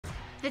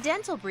The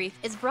Dental Brief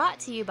is brought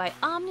to you by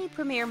Omni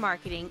Premier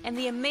Marketing and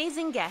the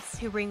amazing guests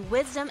who bring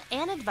wisdom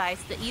and advice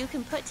that you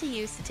can put to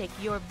use to take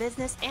your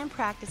business and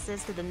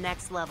practices to the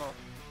next level.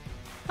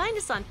 Find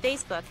us on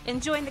Facebook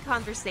and join the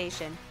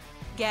conversation.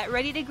 Get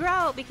ready to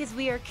grow because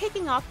we are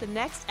kicking off the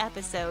next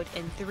episode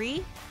in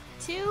 3,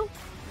 2,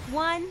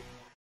 1.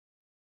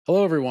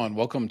 Hello, everyone.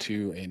 Welcome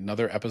to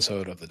another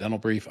episode of the Dental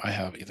Brief. I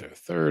have either a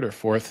third or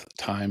fourth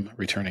time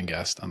returning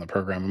guest on the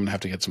program. I'm going to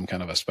have to get some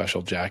kind of a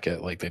special jacket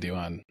like they do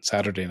on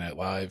Saturday Night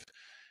Live.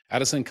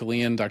 Addison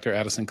Killeen, Dr.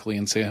 Addison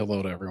Killeen, say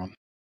hello to everyone.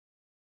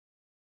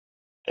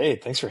 Hey,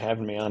 thanks for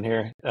having me on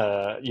here.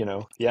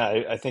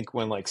 I think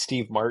when like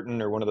Steve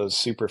Martin or one of those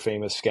super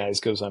famous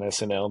guys goes on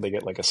SNL, they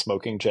get like a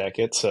smoking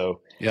jacket.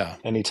 So Yeah.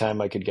 anytime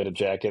I could get a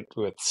jacket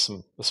with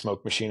a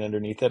smoke machine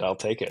underneath it, I'll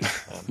take it.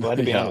 Glad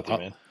to be on with you,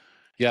 man.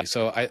 Yeah,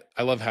 so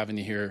I love having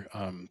you here.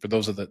 For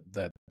those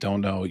that don't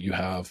know, you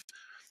have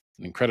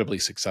an incredibly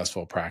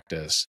successful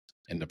practice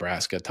in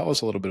Nebraska. Tell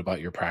us a little bit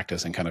about your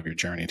practice and kind of your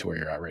journey to where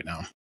you're at right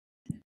now.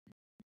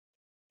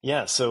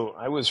 Yeah, so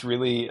I was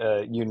really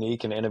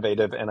unique and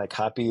innovative, and I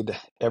copied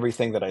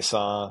everything that I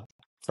saw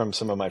from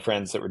some of my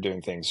friends that were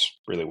doing things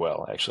really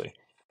well, actually.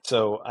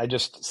 So I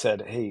just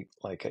said, hey,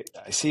 like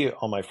I see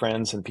all my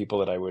friends and people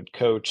that I would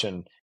coach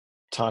and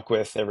talk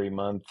with every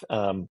month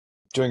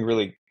doing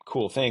really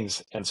cool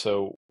things. And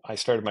so I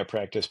started my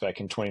practice back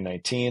in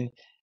 2019,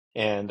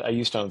 and I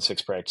used to own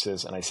 6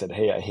 practices. And I said,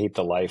 hey, I hate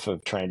the life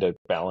of trying to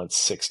balance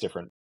 6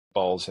 different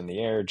balls in the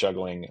air,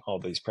 juggling all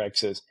these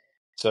practices.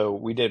 So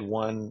we did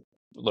one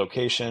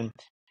location.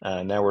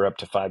 Now we're up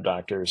to 5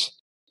 doctors.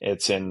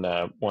 It's in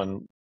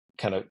one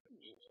kind of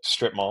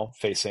strip mall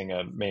facing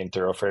a main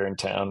thoroughfare in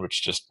town, which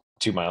is just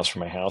 2 miles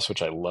from my house,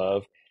 which I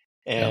love.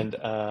 And,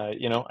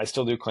 I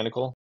still do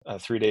clinical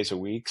 3 days a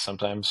week,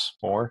 sometimes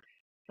more.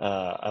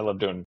 I love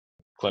doing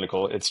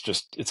clinical.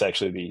 It's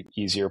actually the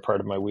easier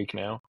part of my week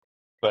now.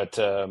 But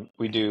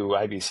we do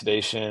IV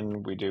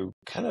sedation. We do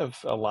kind of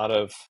a lot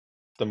of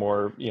the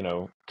more,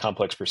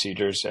 complex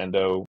procedures,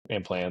 endo,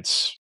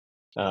 implants,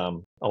 a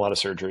lot of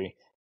surgery.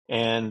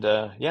 And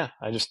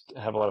I just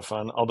have a lot of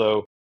fun.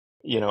 Although,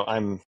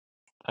 I'm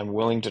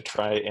willing to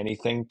try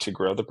anything to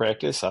grow the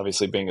practice.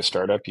 Obviously, being a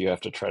startup, you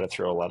have to try to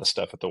throw a lot of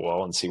stuff at the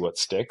wall and see what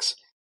sticks.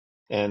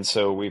 And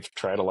so we've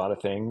tried a lot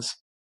of things.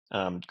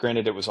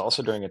 Granted, it was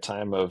also during a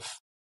time of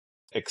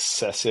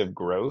excessive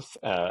growth,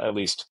 at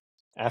least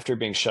after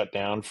being shut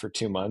down for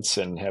 2 months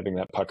and having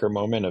that pucker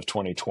moment of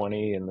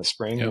 2020 in the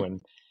spring when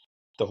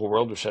the whole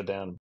world was shut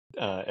down.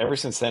 Ever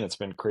since then, it's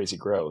been crazy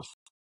growth.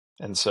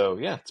 And so,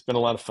 it's been a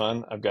lot of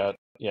fun. I've got,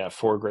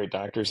 4 great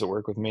doctors that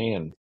work with me.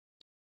 And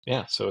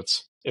so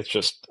it's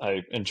just,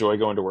 I enjoy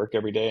going to work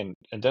every day,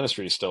 and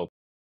dentistry is still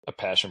a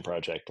passion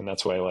project. And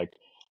that's why I like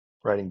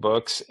writing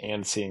books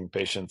and seeing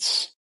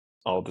patients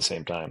all at the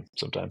same time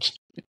sometimes.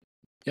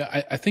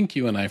 Yeah, I think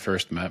you and I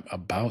first met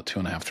about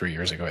 2.5, 3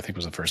 years ago. I think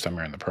was the first time we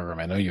were in the program.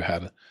 I know you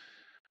had, I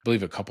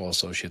believe, a couple of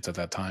associates at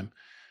that time.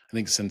 I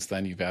think since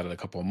then you've added a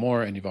couple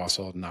more, and you've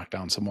also knocked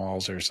down some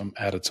walls or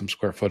added some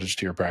square footage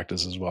to your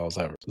practice as well. Is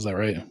that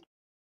right?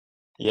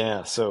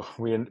 Yeah, so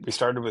we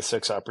started with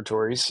 6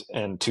 operatories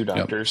and 2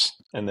 doctors,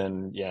 and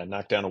then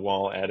knocked down a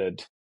wall,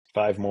 added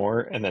 5 more,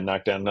 and then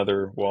knocked down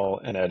another wall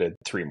and added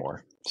 3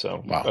 more.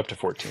 So up to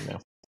 14 now.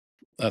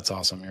 That's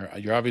awesome.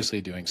 You're obviously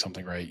doing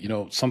something right.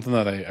 Something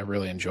that I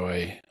really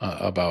enjoy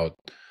about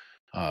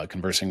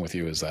conversing with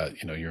you is that,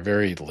 you're a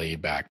very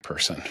laid back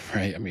person,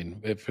 right? I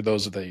mean, for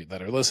those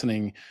that are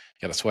listening,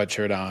 you got a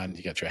sweatshirt on,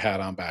 you got your hat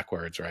on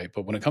backwards, right?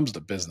 But when it comes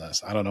to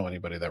business, I don't know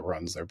anybody that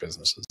runs their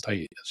business as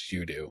tight as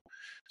you do.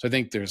 So I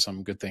think there's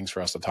some good things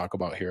for us to talk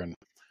about here. And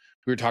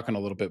we were talking a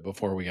little bit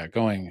before we got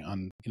going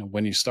on,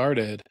 when you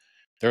started,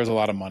 there was a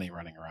lot of money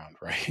running around,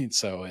 right?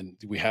 So, and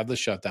we had the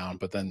shutdown,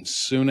 but then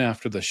soon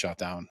after the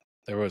shutdown,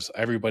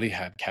 everybody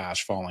had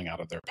cash falling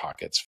out of their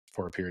pockets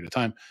for a period of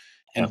time,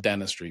 and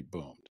dentistry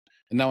boomed.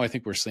 And now I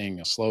think we're seeing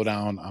a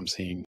slowdown.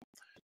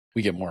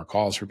 We get more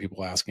calls for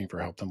people asking for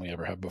help than we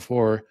ever have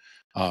before.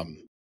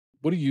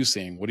 What are you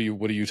seeing? What are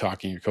you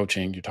talking? You're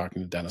coaching, you're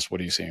talking to dentists. What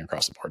are you seeing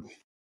across the board?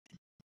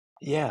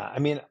 Yeah, I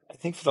mean, I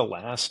think for the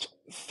last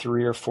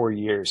 3 or 4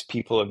 years,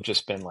 people have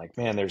just been like,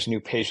 man, there's new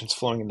patients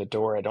flowing in the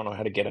door. I don't know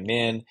how to get them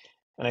in.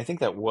 And I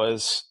think that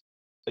was,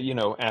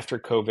 after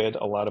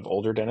COVID, a lot of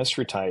older dentists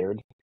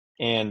retired,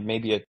 and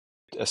maybe a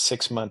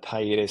 6-month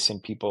hiatus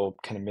and people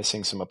kind of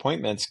missing some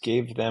appointments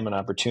gave them an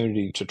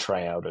opportunity to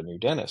try out a new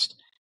dentist,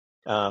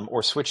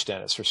 or switch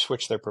dentists or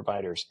switch their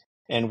providers.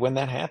 And when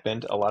that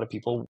happened, a lot of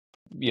people,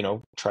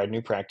 tried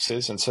new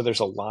practices. And so there's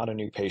a lot of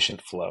new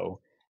patient flow,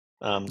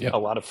 a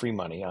lot of free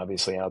money,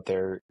 obviously, out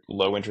there,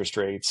 low interest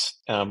rates.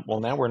 Well,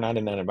 now we're not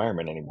in that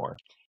environment anymore.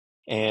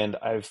 And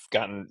I've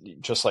gotten,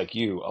 just like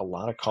you, a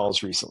lot of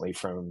calls recently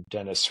from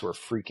dentists who are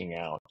freaking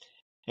out.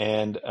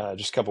 And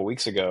just a couple of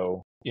weeks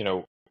ago,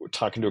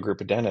 talking to a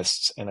group of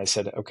dentists, and I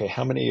said, okay,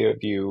 how many of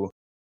you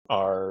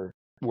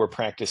were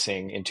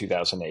practicing in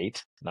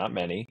 2008? Not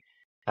many.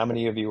 How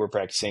many of you were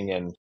practicing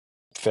in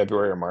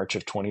February or March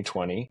of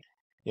 2020?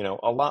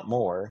 A lot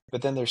more.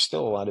 But then there's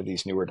still a lot of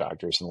these newer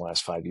doctors in the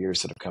last 5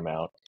 years that have come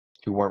out.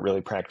 who weren't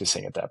really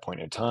practicing at that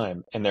point in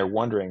time. And they're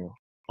wondering,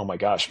 oh my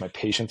gosh, my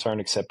patients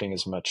aren't accepting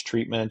as much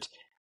treatment.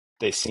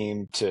 They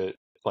seem to,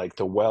 like,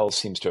 the well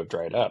seems to have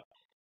dried up.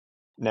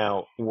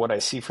 Now, what I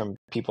see from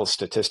people's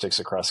statistics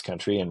across the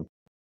country, and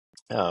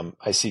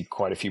I see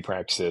quite a few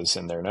practices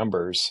and their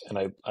numbers, and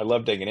I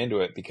love digging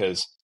into it,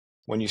 because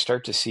when you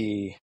start to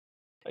see,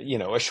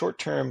 a short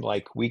term,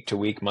 like week to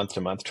week, month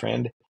to month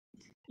trend,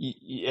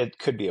 it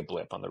could be a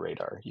blip on the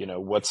radar.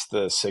 What's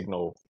the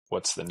signal?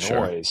 What's the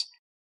Sure. noise?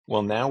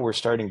 Well, now we're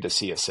starting to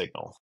see a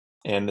signal.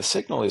 And the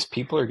signal is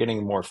people are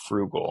getting more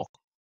frugal.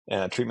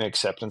 Treatment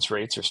acceptance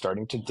rates are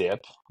starting to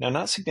dip. Now,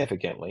 not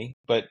significantly,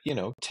 but,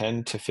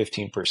 10 to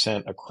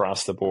 15%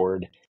 across the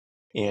board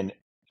in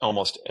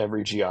almost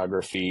every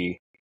geography,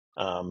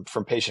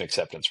 from patient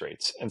acceptance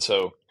rates. And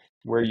so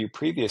where you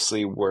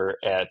previously were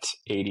at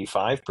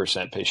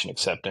 85% patient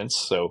acceptance,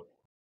 so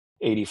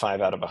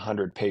 85 out of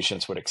 100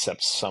 patients would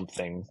accept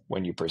something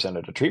when you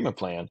presented a treatment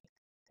plan.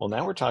 Well,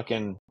 now we're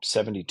talking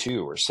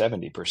 72 or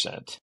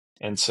 70%.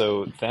 And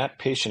so that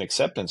patient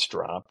acceptance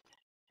drop,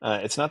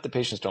 it's not that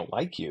patients don't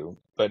like you,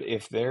 but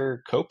if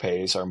their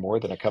copays are more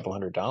than a couple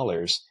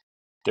 $100,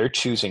 they're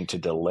choosing to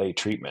delay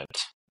treatment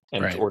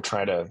and Right. or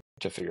try to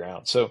figure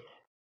out. So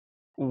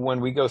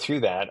when we go through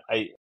that,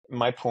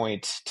 my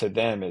point to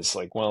them is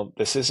like, well,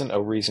 this isn't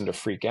a reason to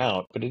freak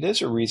out, but it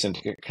is a reason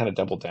to kind of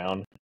double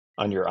down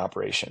on your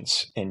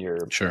operations and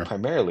Sure.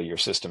 primarily your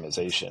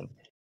systemization.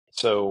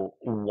 So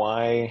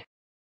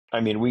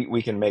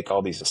we can make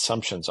all these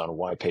assumptions on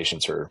why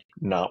patients are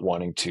not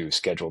wanting to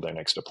schedule their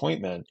next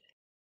appointment,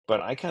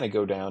 but I kind of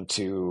go down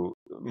to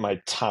my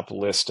top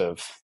list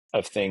of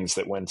things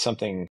that when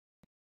something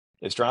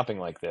is dropping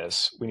like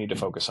this, we need to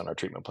focus on our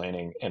treatment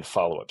planning and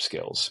follow-up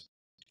skills.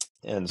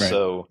 And Right.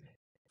 so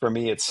for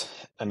me,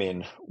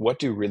 what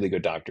do really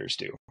good doctors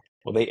do?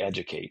 Well, they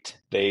educate.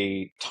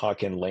 They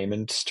talk in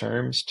layman's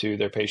terms to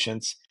their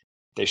patients.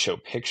 They show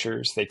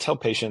pictures. They tell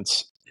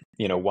patients,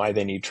 why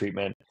they need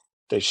treatment.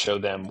 They show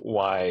them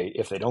why,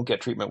 if they don't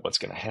get treatment, what's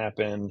going to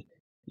happen.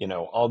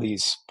 All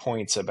these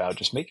points about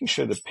just making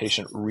sure the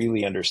patient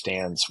really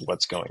understands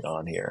what's going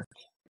on here.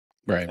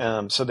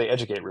 Right. So they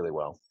educate really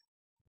well.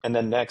 And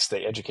then next,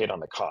 they educate on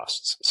the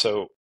costs.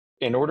 So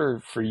in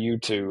order for you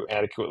to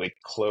adequately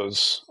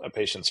close a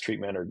patient's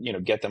treatment or,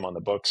 get them on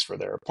the books for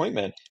their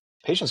appointment,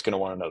 patient's going to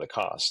want to know the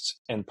costs.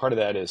 And part of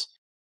that is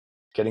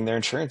getting their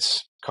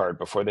insurance card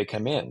before they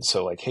come in.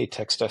 So like, hey,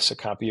 text us a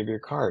copy of your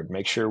card.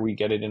 Make sure we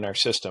get it in our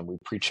system. We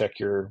pre-check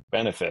your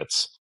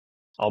benefits,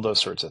 all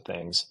those sorts of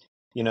things.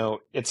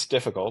 It's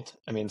difficult.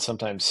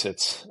 Sometimes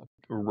it's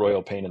a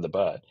royal pain in the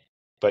butt,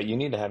 but you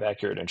need to have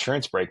accurate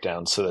insurance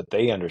breakdowns so that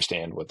they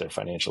understand what their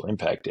financial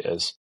impact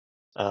is.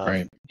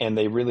 Right. And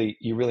you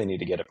really need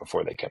to get it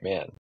before they come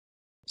in.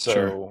 So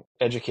Sure.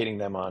 educating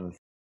them on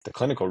the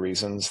clinical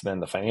reasons, then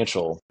the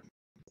financial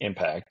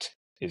impact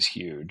is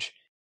huge.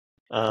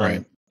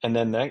 Right. And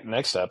then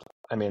next up,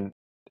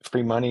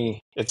 free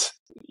money, it's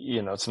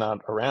not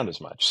around as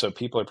much. So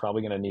people are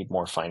probably going to need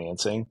more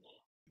financing,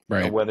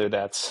 Right. whether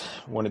that's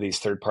one of these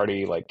third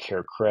party like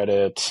Care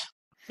Credit,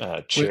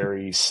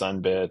 Cherry,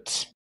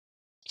 Sunbit,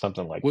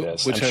 something like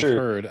this. Which I'm I've sure.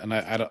 heard, and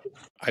I don't,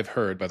 I've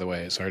heard, by the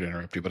way, sorry to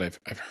interrupt you, but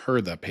I've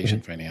heard that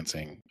patient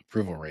financing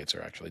approval rates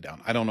are actually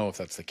down. I don't know if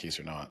that's the case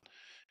or not.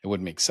 It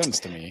would make sense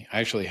to me. I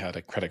actually had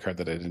a credit card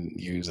that I didn't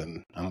use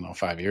in, I don't know,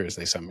 5 years.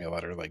 They sent me a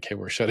letter like, hey,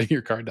 we're shutting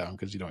your card down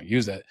because you don't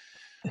use it.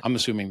 I'm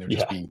assuming they're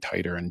just Yeah. being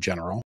tighter in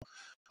general.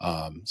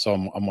 So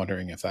I'm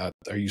wondering if are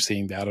you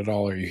seeing that at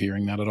all? Are you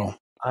hearing that at all?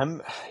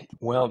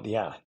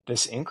 Yeah,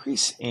 this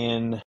increase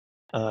in,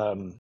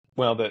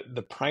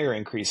 the prior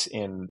increase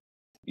in,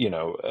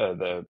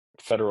 the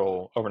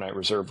federal overnight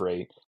reserve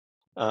rate.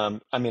 A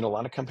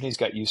lot of companies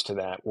got used to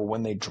that. Well,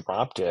 when they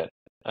dropped it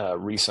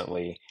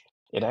recently,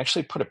 it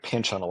actually put a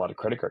pinch on a lot of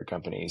credit card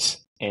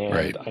companies. And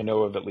Right. I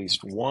know of at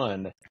least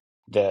one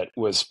that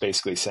was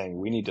basically saying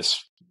we need to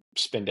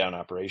spin down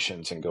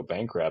operations and go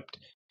bankrupt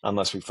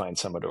unless we find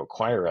someone to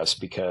acquire us,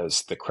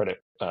 because the credit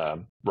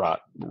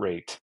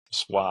rate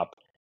swap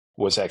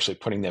was actually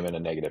putting them in a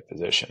negative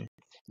position.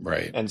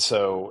 Right. And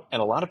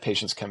a lot of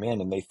patients come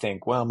in and they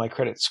think, well, my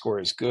credit score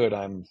is good.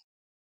 I'm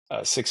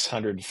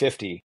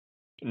 650.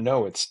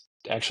 No, it's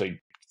actually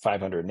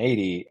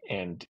 580.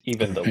 And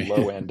even the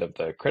low Right. end of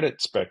the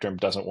credit spectrum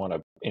doesn't want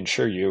to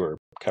insure you or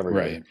cover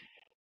Right.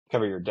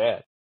 your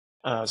debt.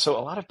 So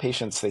a lot of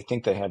patients, they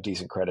think they have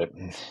decent credit.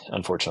 And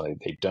unfortunately,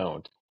 they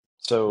don't.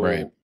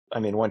 Right. So,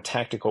 one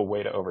tactical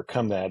way to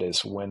overcome that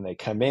is when they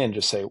come in,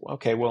 just say,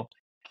 okay, well,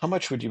 how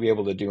much would you be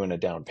able to do in a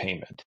down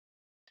payment?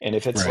 And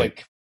if it's Right.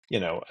 like,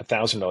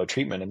 $1,000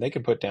 treatment and they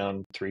could put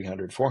down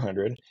 300,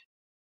 400,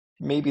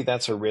 maybe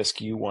that's a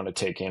risk you want to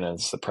take in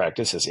as the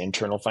practice as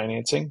internal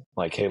financing.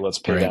 Like, hey, let's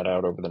pay Right. that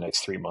out over the next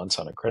 3 months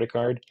on a credit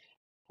card.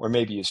 Or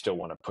maybe you still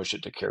want to push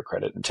it to Care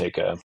Credit and take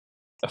a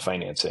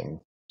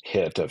financing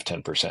hit of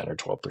 10% or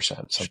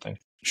 12%, something.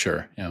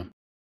 Sure. Yeah.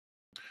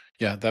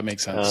 Yeah, that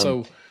makes sense.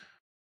 Um, So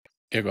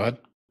yeah, go ahead.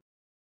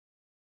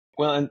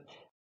 well, and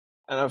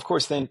of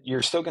course, then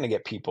you're still going to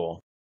get people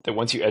that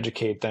once you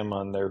educate them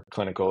on their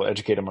clinical,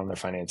 educate them on their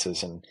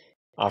finances, and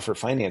offer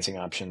financing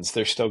options,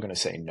 they're still going to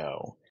say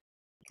no.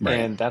 Right.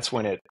 And that's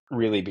when it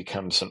really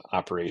becomes an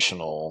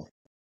operational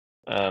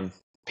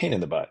pain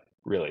in the butt,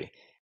 really.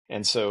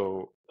 And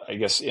so I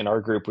guess in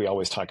our group, we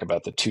always talk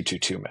about the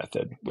 222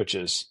 method, which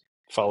is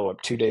follow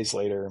up 2 days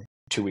later,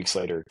 2 weeks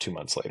later, 2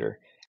 months later.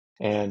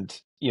 And,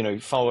 you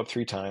follow up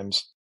 3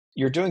 times.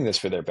 You're doing this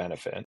for their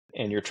benefit,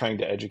 and you're trying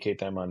to educate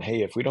them on,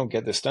 hey, if we don't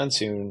get this done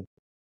soon,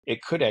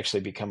 it could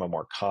actually become a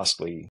more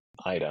costly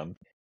item.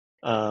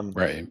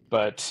 Right.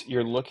 But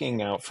you're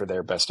looking out for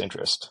their best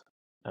interest.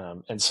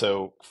 And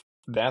so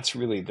that's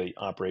really the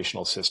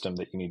operational system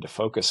that you need to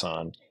focus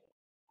on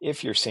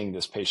if you're seeing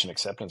this patient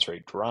acceptance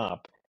rate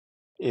drop,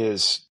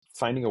 is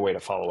finding a way to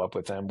follow up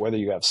with them, whether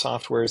you have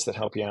softwares that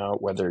help you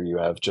out, whether you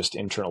have just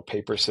internal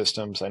paper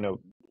systems. I know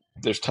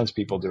there's tons of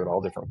people do it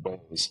all different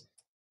ways,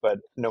 but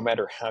no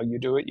matter how you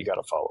do it, you got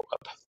to follow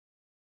up.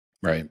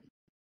 Right.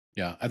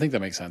 Yeah, I think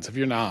that makes sense. If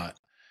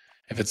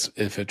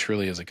it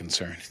truly is a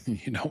concern,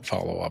 you don't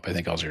follow up. I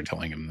think all you're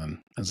telling them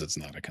then is it's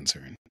not a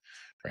concern,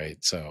 right?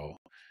 So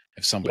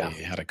if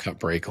somebody had a cut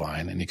break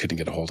line and you couldn't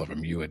get a hold of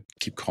them, you would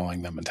keep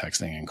calling them and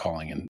texting and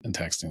calling and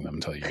texting them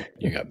until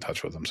you got in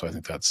touch with them. So I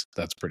think that's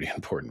pretty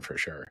important for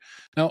sure.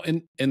 Now,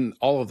 in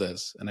all of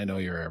this, and I know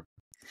you're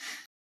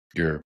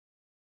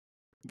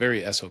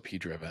very SOP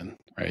driven,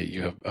 right?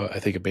 You have, I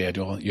think, a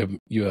manual.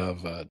 You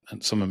have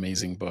some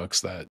amazing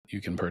books that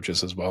you can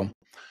purchase as well.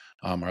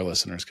 Our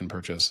listeners can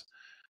purchase.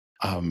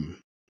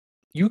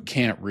 You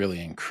can't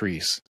really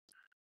increase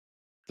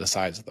the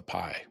size of the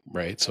pie,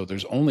 right? So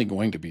there's only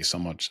going to be so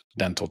much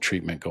dental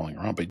treatment going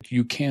around, but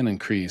you can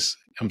increase,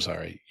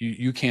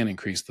 you can't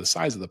increase the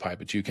size of the pie,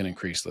 but you can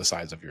increase the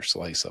size of your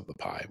slice of the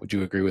pie. Would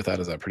you agree with that?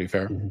 Is that pretty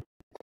fair? Mm-hmm.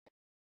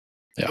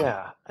 Yeah.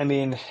 Yeah. I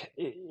mean,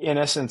 in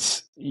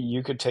essence,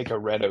 you could take a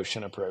red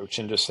ocean approach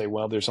and just say,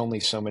 well, there's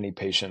only so many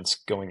patients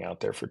going out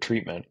there for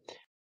treatment.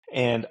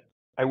 And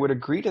I would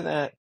agree to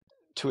that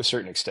to a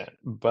certain extent.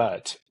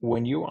 But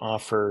when you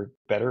offer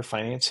better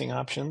financing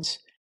options,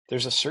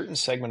 there's a certain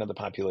segment of the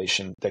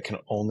population that can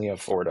only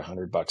afford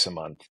 $100 a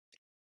month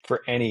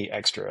for any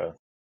extra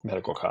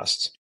medical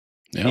costs.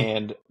 Yeah.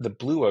 And the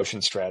blue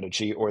ocean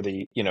strategy, or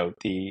the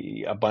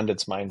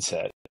abundance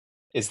mindset,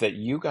 is that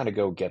you got to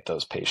go get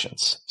those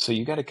patients. So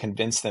you got to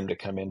convince them to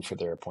come in for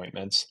their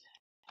appointments,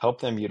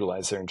 help them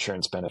utilize their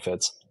insurance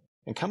benefits,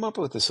 and come up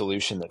with a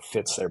solution that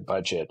fits their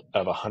budget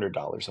of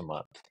 $100 a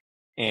month.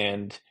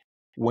 And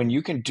when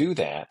you can do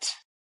that,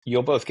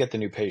 you'll both get the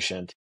new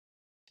patient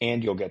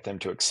and you'll get them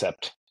to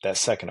accept that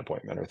second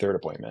appointment or third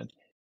appointment.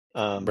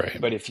 Right.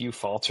 But if you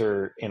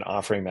falter in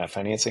offering that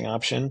financing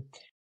option,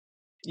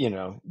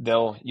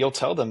 you'll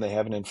tell them they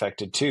have an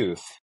infected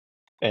tooth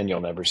and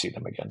you'll never see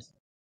them again.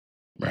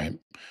 Right.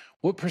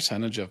 What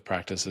percentage of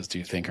practices do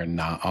you think are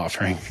not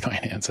offering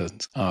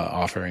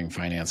offering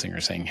financing,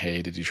 or saying,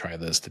 hey, did you try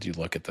this? Did you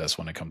look at this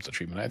when it comes to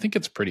treatment? I think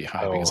it's pretty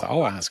high, because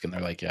I'll ask and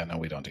they're like, yeah, no,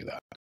 we don't do that.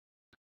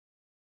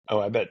 Oh,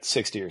 I bet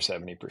 60 or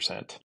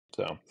 70%.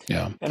 So,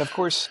 yeah. And of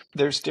course,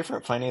 there's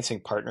different financing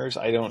partners.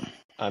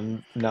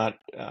 I'm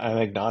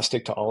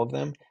agnostic to all of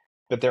them,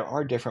 but there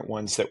are different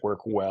ones that work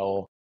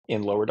well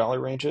in lower dollar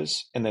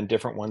ranges, and then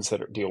different ones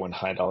that deal in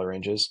high dollar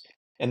ranges,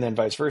 and then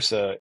vice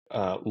versa,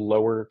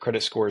 lower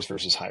credit scores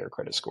versus higher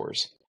credit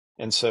scores.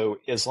 And so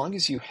as long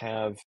as you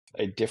have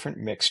a different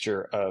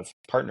mixture of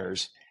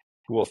partners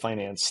who will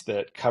finance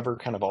that cover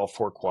kind of all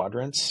four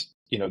quadrants,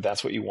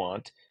 that's what you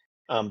want.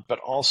 But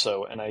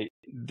also, and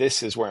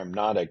this is where I'm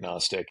not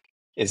agnostic,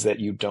 is that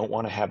you don't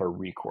want to have a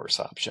recourse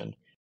option.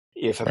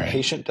 If a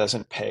patient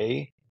doesn't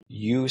pay,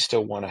 you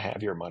still want to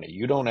have your money.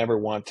 You don't ever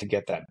want to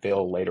get that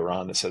bill later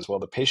on that says, well,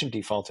 the patient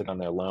defaulted on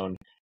their loan,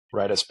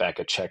 write us back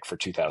a check for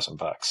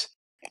 $2,000.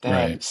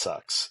 That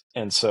sucks.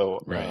 And so,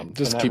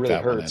 just and keep really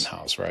that hurts. one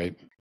in-house, right?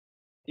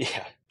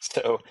 Yeah.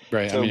 So,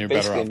 right. So you're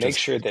better off make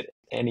sure that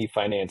any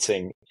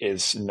financing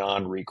is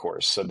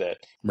non-recourse, so that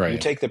you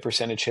take the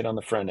percentage hit on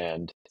the front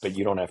end, but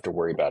you don't have to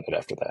worry about it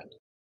after that.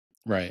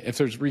 Right. If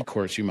there's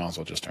recourse, you might as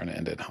well just turn it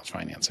into in-house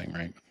financing,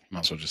 right? You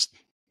might as well just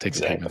take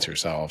the payments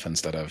yourself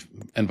instead of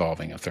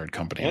involving a third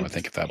company. I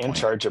think at that point. And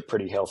charge a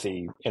pretty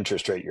healthy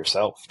interest rate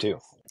yourself too.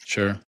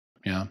 Sure.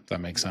 Yeah, that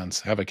makes sense.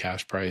 Have a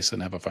cash price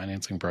and have a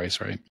financing price,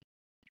 right?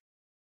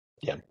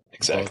 Yeah,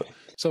 exactly.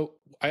 So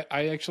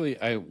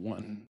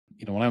when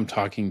I'm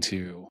talking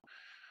to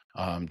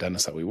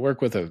dentists that we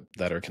work with,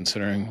 that are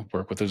considering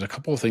work with, there's a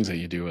couple of things that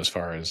you do as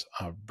far as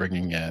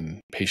bringing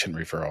in patient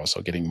referrals.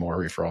 So getting more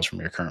referrals from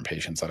your current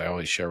patients that I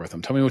always share with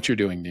them. Tell me what you're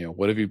doing, Neil.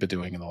 What have you been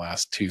doing in the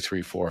last 2,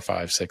 3, 4,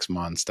 5, 6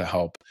 months to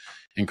help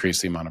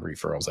increase the amount of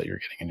referrals that you're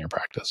getting in your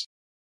practice?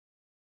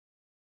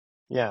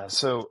 Yeah.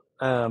 So,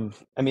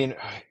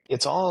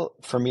 it's all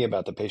for me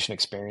about the patient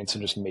experience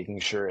and just making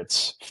sure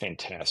it's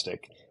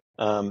fantastic.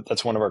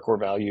 That's one of our core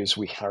values.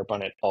 We harp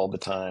on it all the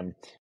time.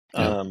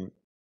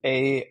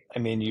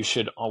 You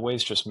should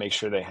always just make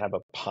sure they have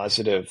a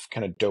positive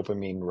kind of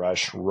dopamine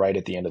rush right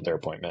at the end of their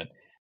appointment.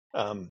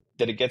 That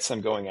it gets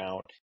them going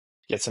out,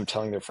 gets them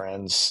telling their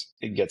friends,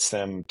 it gets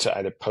them to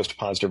either post a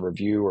positive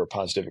review or a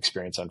positive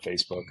experience on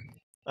Facebook.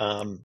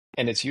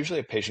 And it's usually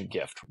a patient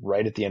gift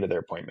right at the end of their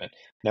appointment.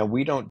 Now,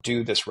 we don't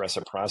do this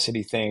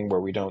reciprocity thing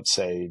where we don't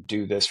say,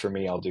 do this for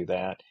me, I'll do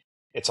that.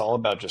 It's all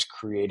about just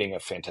creating a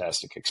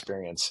fantastic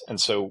experience. And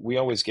so we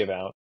always give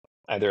out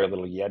either a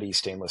little Yeti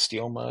stainless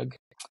steel mug,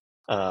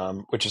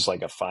 which is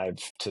like a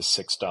 $5 to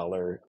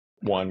 $6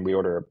 one. We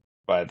order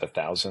by the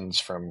thousands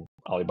from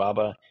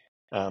Alibaba,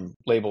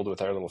 labeled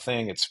with our little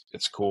thing.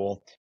 It's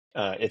cool.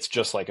 It's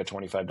just like a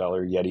 $25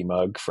 Yeti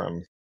mug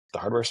from the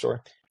hardware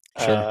store.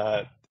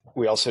 Sure.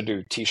 We also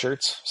do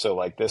t-shirts. So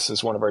like this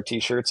is one of our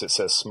t-shirts. It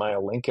says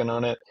Smile Lincoln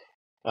on it.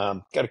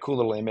 Got a cool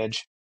little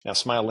image. Now,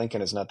 Smile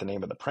Lincoln is not the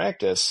name of the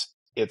practice.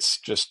 It's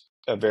just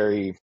a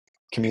very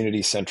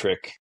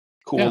community-centric,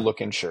 cool Yeah.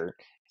 looking shirt.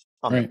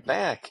 On the Right.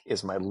 back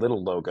is my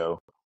little logo.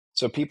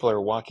 So people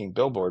are walking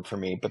billboard for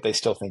me, but they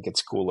still think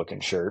it's a cool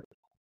looking shirt.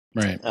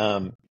 Right.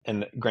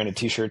 And granted,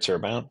 t-shirts are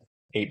about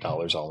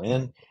 $8 all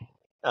in.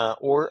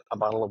 Or a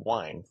bottle of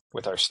wine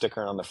with our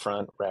sticker on the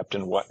front wrapped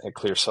in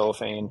clear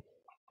cellophane.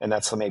 And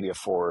that's maybe a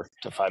 $4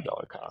 to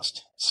 $5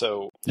 cost.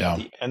 So at Yeah.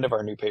 the end of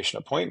our new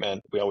patient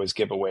appointment, we always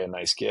give away a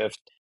nice gift.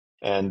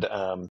 And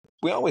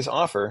we always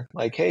offer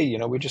like, hey,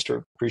 we just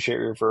appreciate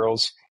your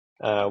referrals.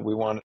 We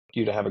want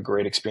you to have a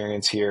great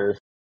experience here.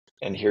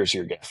 And here's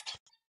your gift.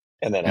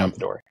 And then Yeah. out the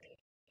door.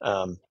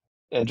 And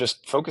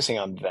just focusing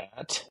on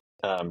that,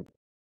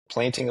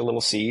 planting a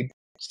little seed,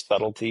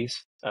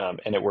 subtleties,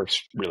 and it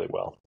works really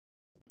well.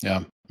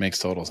 Yeah. Makes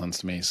total sense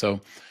to me.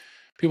 So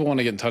people want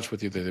to get in touch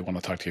with you, they want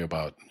to talk to you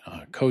about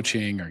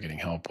coaching or getting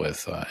help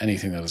with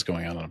anything that is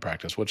going on in a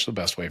practice. What's the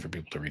best way for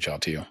people to reach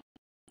out to you?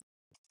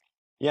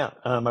 Yeah,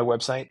 my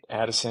website,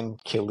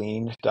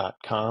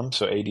 AddisonKilleen.com.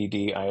 So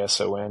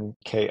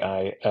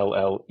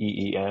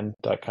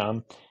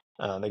AddisonKilleen.com.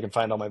 They can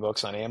find all my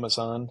books on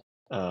Amazon.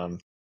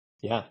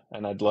 Yeah,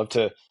 and I'd love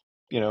to,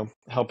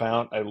 help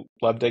out. I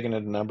love digging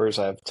into numbers.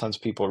 I have tons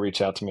of people reach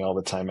out to me all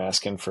the time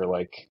asking for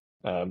like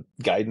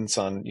guidance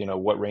on,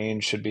 what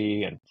range should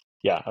be. And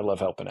yeah, I love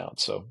helping out.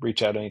 So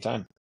reach out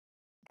anytime.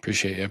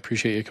 Appreciate you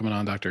coming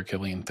on, Dr.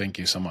 Killeen. Thank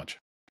you so much.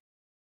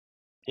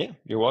 Yeah,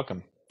 you're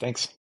welcome.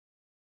 Thanks.